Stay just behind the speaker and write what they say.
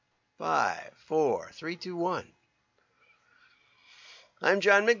5, 4, 3, 2, 1. I'm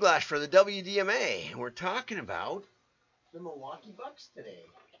John Miglash for the WDMA. We're talking about the Milwaukee Bucks today.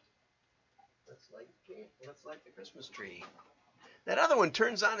 Let's light the Christmas tree. That other one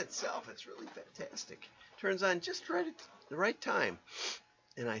turns on itself. It's really fantastic. Turns on just right at the right time.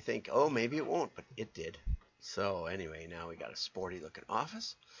 And I think, oh, maybe it won't, but it did. So anyway, now we got a sporty looking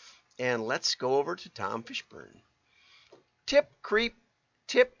office. And let's go over to Tom Fishburne. Tip creep,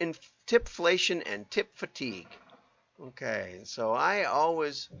 tipflation, and tip fatigue. Okay, so I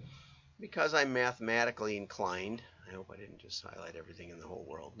always, because I'm mathematically inclined, I hope I didn't just highlight everything in the whole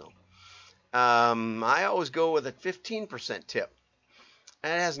world, no. I always go with a 15% tip.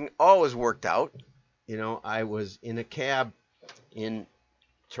 And it hasn't always worked out. You know, I was in a cab in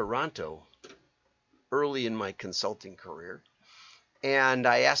Toronto early in my consulting career, and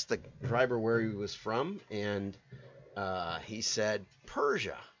I asked the driver where he was from, and he said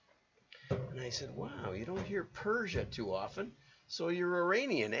Persia. And I said, wow, you don't hear Persia too often, so you're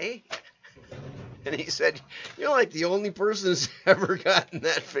Iranian, eh? And he said, you're like the only person who's ever gotten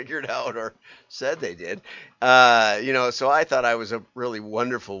that figured out or said they did. So I thought I was a really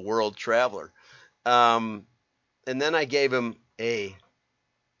wonderful world traveler. And then I gave him a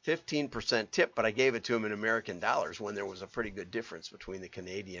 15% tip, but I gave it to him in American dollars when there was a pretty good difference between the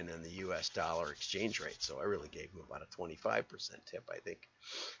Canadian and the U.S. dollar exchange rate. So I really gave him about a 25% tip, I think.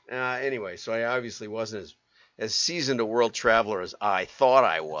 Anyway, so I obviously wasn't as seasoned a world traveler as I thought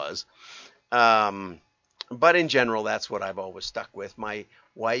I was. But in general, that's what I've always stuck with. My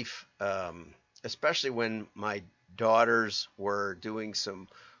wife, especially when my daughters were doing some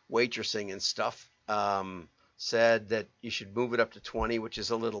waitressing and stuff, said that you should move it up to 20, which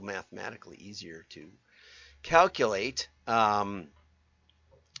is a little mathematically easier to calculate.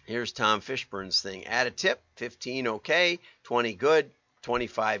 Here's Tom Fishburne's thing. Add a tip, 15 okay, 20 good,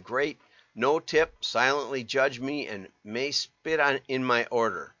 25 great. No tip, silently judge me and may spit in my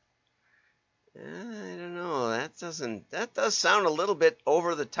order. I don't know. That does sound a little bit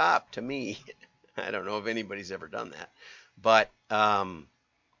over the top to me. I don't know if anybody's ever done that. But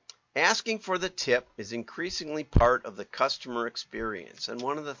asking for the tip is increasingly part of the customer experience, and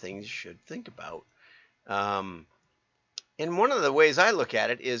one of the things you should think about. And one of the ways I look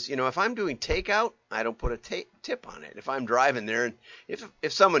at it is, if I'm doing takeout, I don't put a tip on it. If I'm driving there, and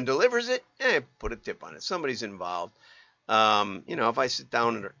if someone delivers it, put a tip on it. Somebody's involved. If I sit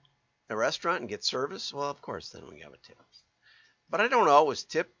down at a restaurant and get service, well, of course, then we have a tip. But I don't always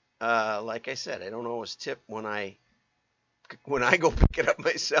tip. Like I said, I don't always tip when I go pick it up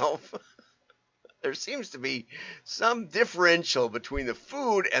myself. There seems to be some differential between the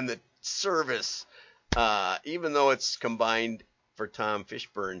food and the service, even though it's combined for Tom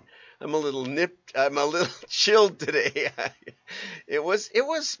Fishburne. I'm a little chilled today. It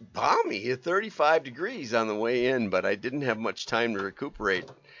was balmy at 35 degrees on the way in, but I didn't have much time to recuperate.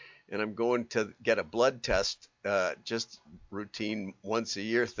 And I'm going to get a blood test, just routine once a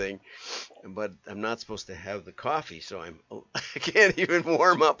year thing, but I'm not supposed to have the coffee, so I can't even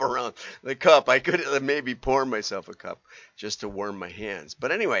warm up around the cup. I could maybe pour myself a cup just to warm my hands.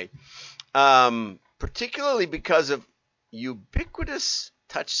 But anyway, particularly because of ubiquitous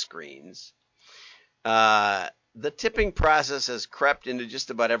touchscreens, the tipping process has crept into just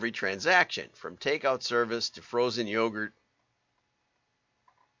about every transaction, from takeout service to frozen yogurt.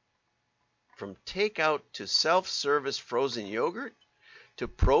 From takeout to self-service frozen yogurt, to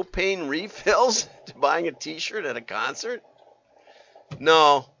propane refills, to buying a t-shirt at a concert.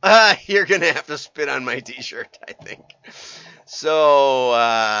 No, you're going to have to spit on my t-shirt, I think. So,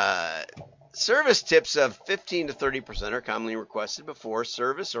 service tips of 15 to 30% are commonly requested before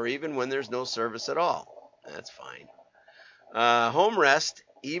service or even when there's no service at all. That's fine. Home rest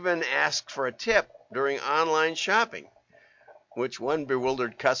even asked for a tip during online shopping, which one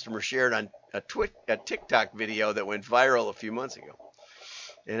bewildered customer shared on a TikTok video that went viral a few months ago.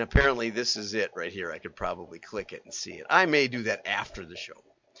 And apparently this is it right here. I could probably click it and see it. I may do that after the show.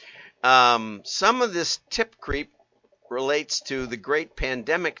 Some of this tip creep relates to the great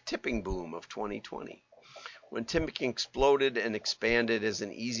pandemic tipping boom of 2020, when tipping exploded and expanded as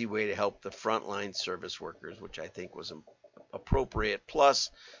an easy way to help the frontline service workers, which I think was appropriate.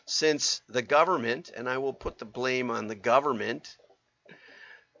 Plus, since the government, and I will put the blame on the government,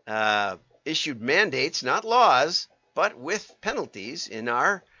 issued mandates, not laws, but with penalties. In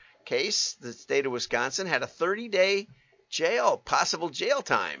our case, the state of Wisconsin had a 30-day possible jail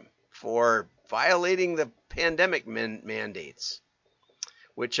time for violating the pandemic mandates,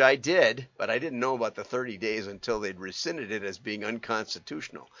 which I did, but I didn't know about the 30 days until they'd rescinded it as being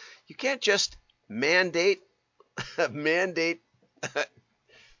unconstitutional. You can't just mandate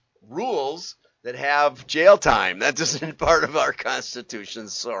that have jail time. That isn't part of our Constitution.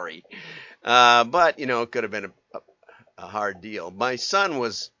 Sorry, but it could have been a hard deal. My son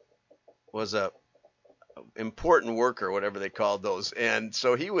was a important worker, whatever they called those, and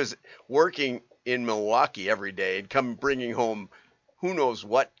so he was working in Milwaukee every day and come bringing home who knows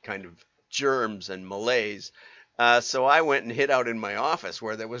what kind of germs and malaise. So I went and hid out in my office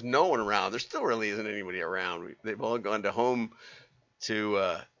where there was no one around. There still really isn't anybody around. They've all gone to home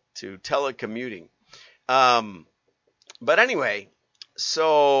to telecommuting. But anyway,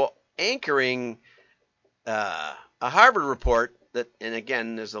 so anchoring a Harvard report that, and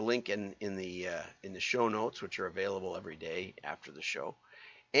again, there's a link in the show notes, which are available every day after the show.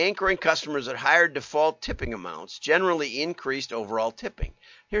 Anchoring customers at higher default tipping amounts generally increased overall tipping.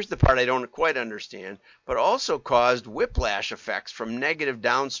 Here's the part I don't quite understand, but also caused whiplash effects from negative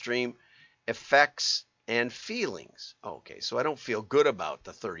downstream effects and feelings. Okay, so I don't feel good about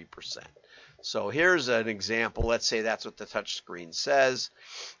the 30%. So here's an example. Let's say that's what the touch screen says,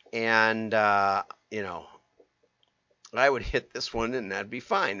 and I would hit this one and that'd be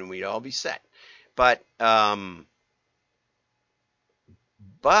fine and we'd all be set. But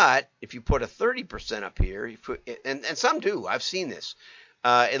if you put a 30% up here, you put, and some do, I've seen this,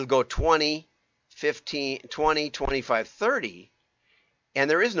 it'll go 20, 15, 20, 25, 30, and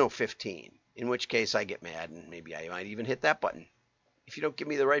there is no 15, in which case I get mad and maybe I might even hit that button. If you don't give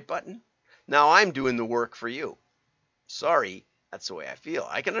me the right button, now I'm doing the work for you. Sorry, that's the way I feel.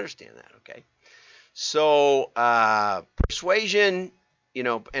 I can understand that, okay? So persuasion,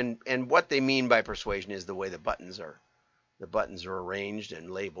 and what they mean by persuasion is the way the buttons are arranged and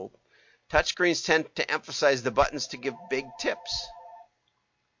labeled. Touchscreens tend to emphasize the buttons to give big tips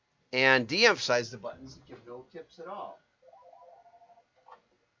and de-emphasize the buttons that give no tips at all.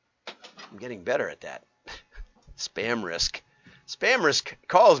 I'm getting better at that. Spam risk. Spam risk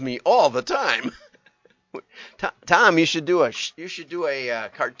calls me all the time. Tom, you should do a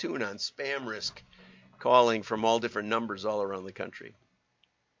cartoon on spam risk calling from all different numbers all around the country.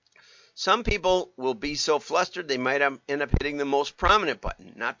 Some people will be so flustered they might end up hitting the most prominent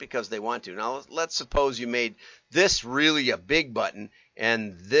button, not because they want to. Now, let's suppose you made this really a big button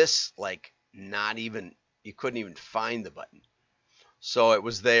and this you couldn't even find the button. So it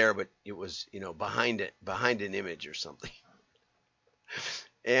was there, but it was, behind an image or something.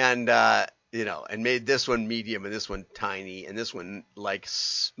 And, and made this one medium and this one tiny and this one like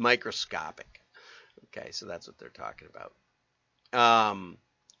microscopic. Okay, so that's what they're talking about.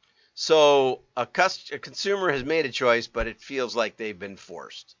 So a consumer has made a choice, but it feels like they've been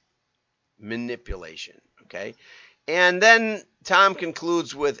forced. Manipulation, okay? And then Tom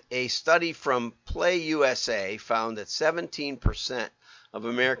concludes with a study from Play USA found that 17% of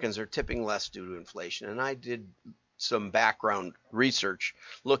Americans are tipping less due to inflation. And I did some background research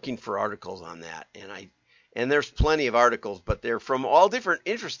looking for articles on that. And there's plenty of articles, but they're from all different,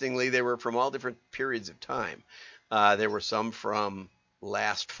 interestingly, they were from all different periods of time. There were some from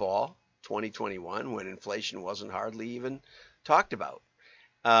last fall, 2021, when inflation wasn't hardly even talked about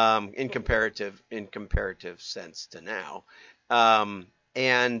in comparative sense to now.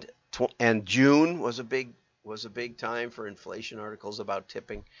 And June was a big time for inflation articles about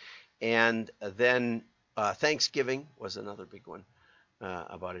tipping, and then Thanksgiving was another big one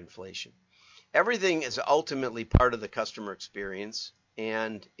about inflation. Everything is ultimately part of the customer experience,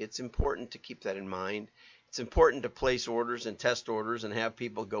 and it's important to keep that in mind. It's important to place orders and test orders and have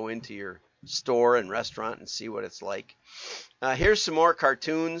people go into your store and restaurant and see what it's like. Here's some more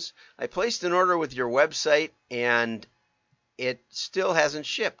cartoons. I placed an order with your website, and it still hasn't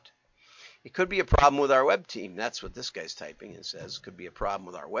shipped. It could be a problem with our web team. That's what this guy's typing. It says could be a problem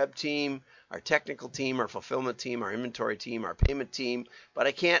with our web team, our technical team, our fulfillment team, our inventory team, our payment team, but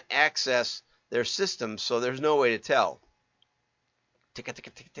I can't access their systems, so there's no way to tell. Tick,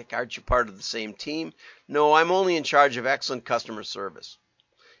 tick, tick, tick. Aren't you part of the same team? No, I'm only in charge of excellent customer service.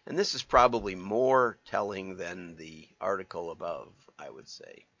 And this is probably more telling than the article above, I would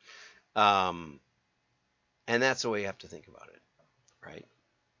say. And that's the way you have to think about it, right?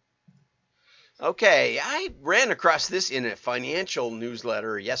 Okay, I ran across this in a financial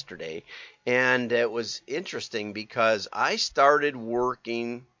newsletter yesterday, and it was interesting because I started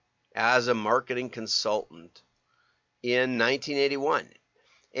working as a marketing consultant in 1981,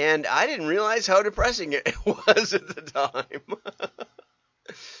 and I didn't realize how depressing it was at the time.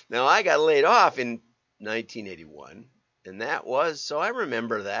 Now, I got laid off in 1981, and so I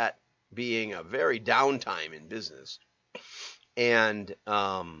remember that being a very downtime in business. And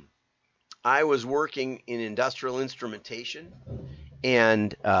I was working in industrial instrumentation,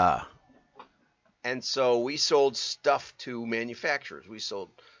 and so we sold stuff to manufacturers. We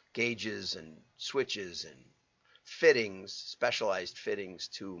sold gauges and switches and fittings, specialized fittings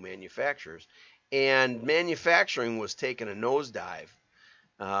to manufacturers. And manufacturing was taking a nosedive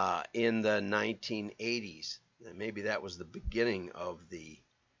in the 1980s. And maybe that was the beginning of the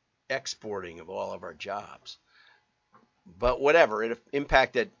exporting of all of our jobs. But whatever, it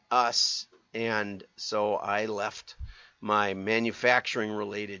impacted us. And so I left my manufacturing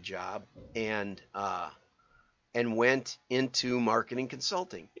related job and went into marketing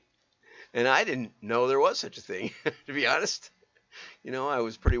consulting. And I didn't know there was such a thing, to be honest. I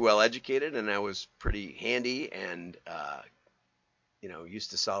was pretty well educated and I was pretty handy and,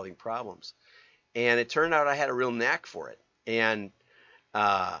 used to solving problems. And it turned out I had a real knack for it. And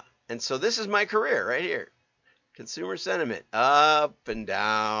so this is my career right here. Consumer sentiment, up and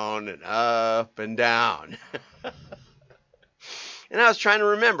down and up and down. And I was trying to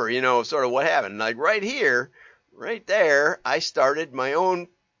remember, sort of what happened. Like right here, right there, I started my own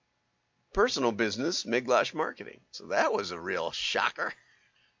personal business, Miglosh Marketing. So that was a real shocker.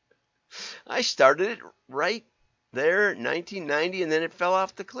 I started it right there, 1990, and then it fell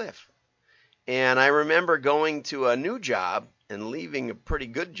off the cliff. And I remember going to a new job and leaving a pretty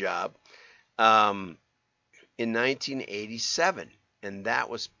good job in 1987, and that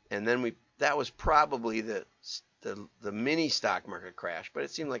was probably the mini stock market crash, but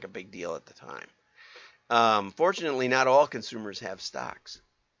it seemed like a big deal at the time. Fortunately, not all consumers have stocks.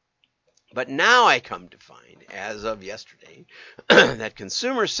 But now I come to find, as of yesterday, that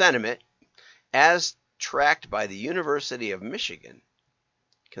consumer sentiment, as tracked by the University of Michigan,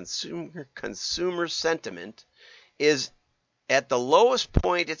 consumer sentiment is at the lowest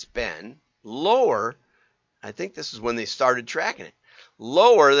point it's been, lower, I think this is when they started tracking it,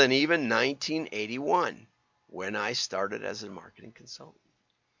 lower than even 1981, when I started as a marketing consultant.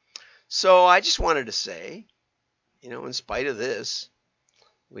 So I just wanted to say, in spite of this,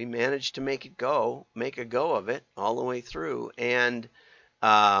 we managed to make a go of it all the way through, and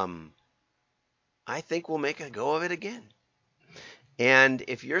I think we'll make a go of it again. And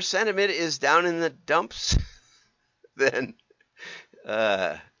if your sentiment is down in the dumps, then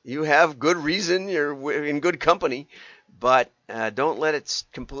you have good reason, you're in good company, but don't let it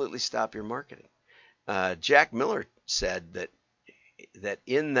completely stop your marketing. Jack Miller said that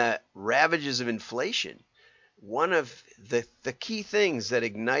in the ravages of inflation, one of the key things that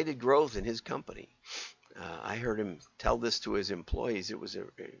ignited growth in his company, I heard him tell this to his employees.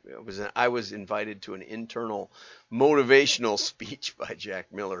 I was invited to an internal motivational speech by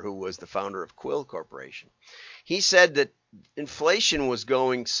Jack Miller, who was the founder of Quill Corporation. He said that inflation was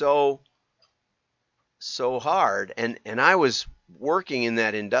going so hard, and I was working in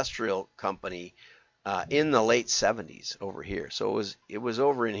that industrial company in the late 70s over here. So it was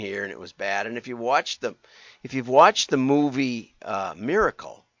over in here, and it was bad. And if you've watched the movie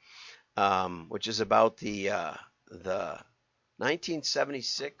Miracle, which is about the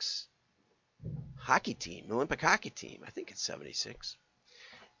 1976 hockey team, Olympic hockey team, I think it's 76.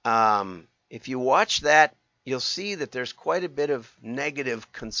 If you watch that, you'll see that there's quite a bit of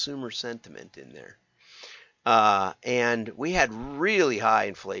negative consumer sentiment in there. And we had really high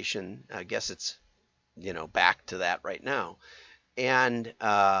inflation. I guess it's, back to that right now. And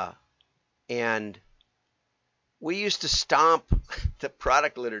we used to stomp the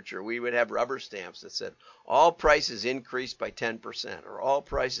product literature. We would have rubber stamps that said all prices increased by 10% or all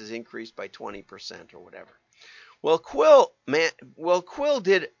prices increased by 20% or whatever. Well, Quill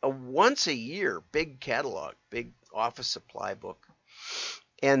did a once a year big catalog, big office supply book.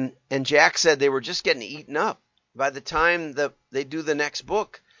 And Jack said they were just getting eaten up. By the time they do the next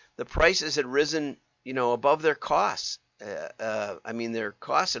book, the prices had risen, above their costs. Their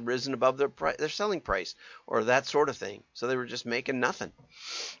costs had risen above their selling price or that sort of thing. So they were just making nothing.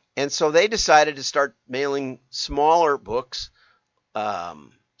 And so they decided to start mailing smaller books,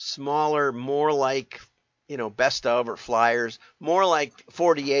 smaller, more like, best of or flyers, more like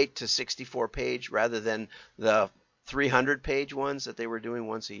 48 to 64 page rather than the 300 page ones that they were doing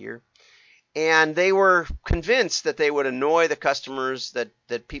once a year. And they were convinced that they would annoy the customers, that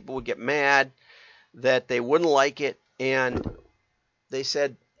people would get mad, that they wouldn't like it. And they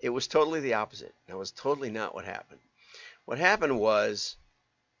said it was totally the opposite. That was totally not what happened. What happened was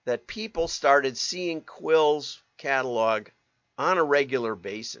that people started seeing Quill's catalog on a regular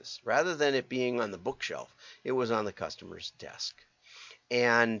basis. Rather than it being on the bookshelf, it was on the customer's desk.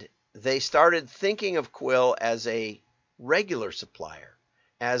 And they started thinking of Quill as a regular supplier,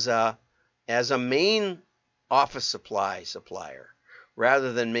 as a main office supply supplier,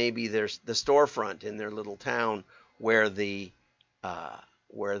 rather than maybe there's the storefront in their little town where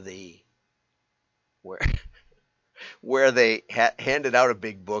where they handed out a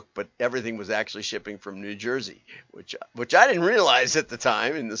big book, but everything was actually shipping from New Jersey, which I didn't realize at the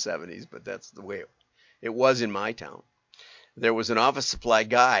time in the 70s, but that's the way it was in my town. There was an office supply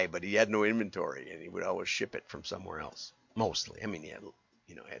guy, but he had no inventory, and he would always ship it from somewhere else. Mostly, I mean, he had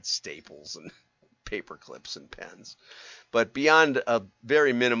had staples and paper clips and pens, but beyond a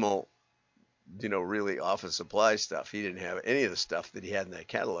very minimal, really office supply stuff, he didn't have any of the stuff that he had in that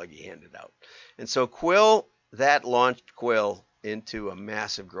catalog he handed out. And so that launched Quill into a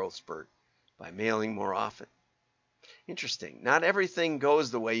massive growth spurt by mailing more often. Interesting. Not everything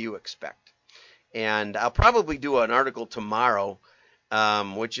goes the way you expect. And I'll probably do an article tomorrow,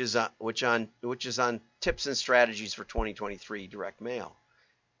 which is on tips and strategies for 2023 direct mail.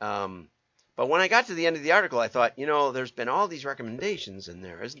 But when I got to the end of the article, I thought, there's been all these recommendations, and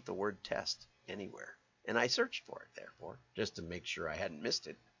there isn't the word test anywhere. And I searched for it, therefore, just to make sure I hadn't missed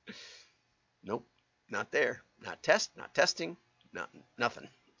it. Nope, not there. Not testing, nothing.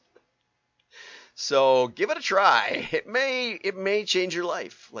 So give it a try. It may change your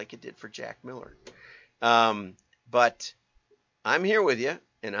life, like it did for Jack Miller. But I'm here with you,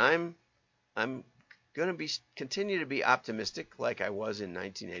 and I'm going to continue to be optimistic, like I was in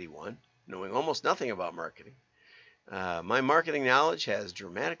 1981, knowing almost nothing about marketing. My marketing knowledge has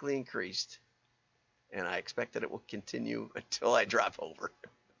dramatically increased, and I expect that it will continue until I drop over.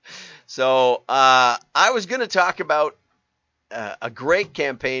 So I was going to talk about a great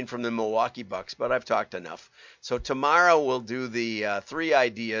campaign from the Milwaukee Bucks, but I've talked enough. So tomorrow we'll do the 3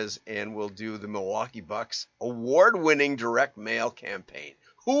 ideas, and we'll do the Milwaukee Bucks award-winning direct mail campaign.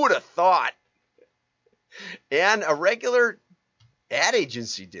 Who would have thought? And a regular ad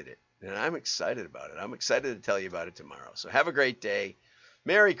agency did it, and I'm excited about it. I'm excited to tell you about it tomorrow. So have a great day.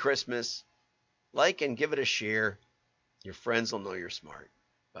 Merry Christmas. Like and give it a share. Your friends will know you're smart.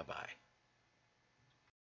 Bye-bye.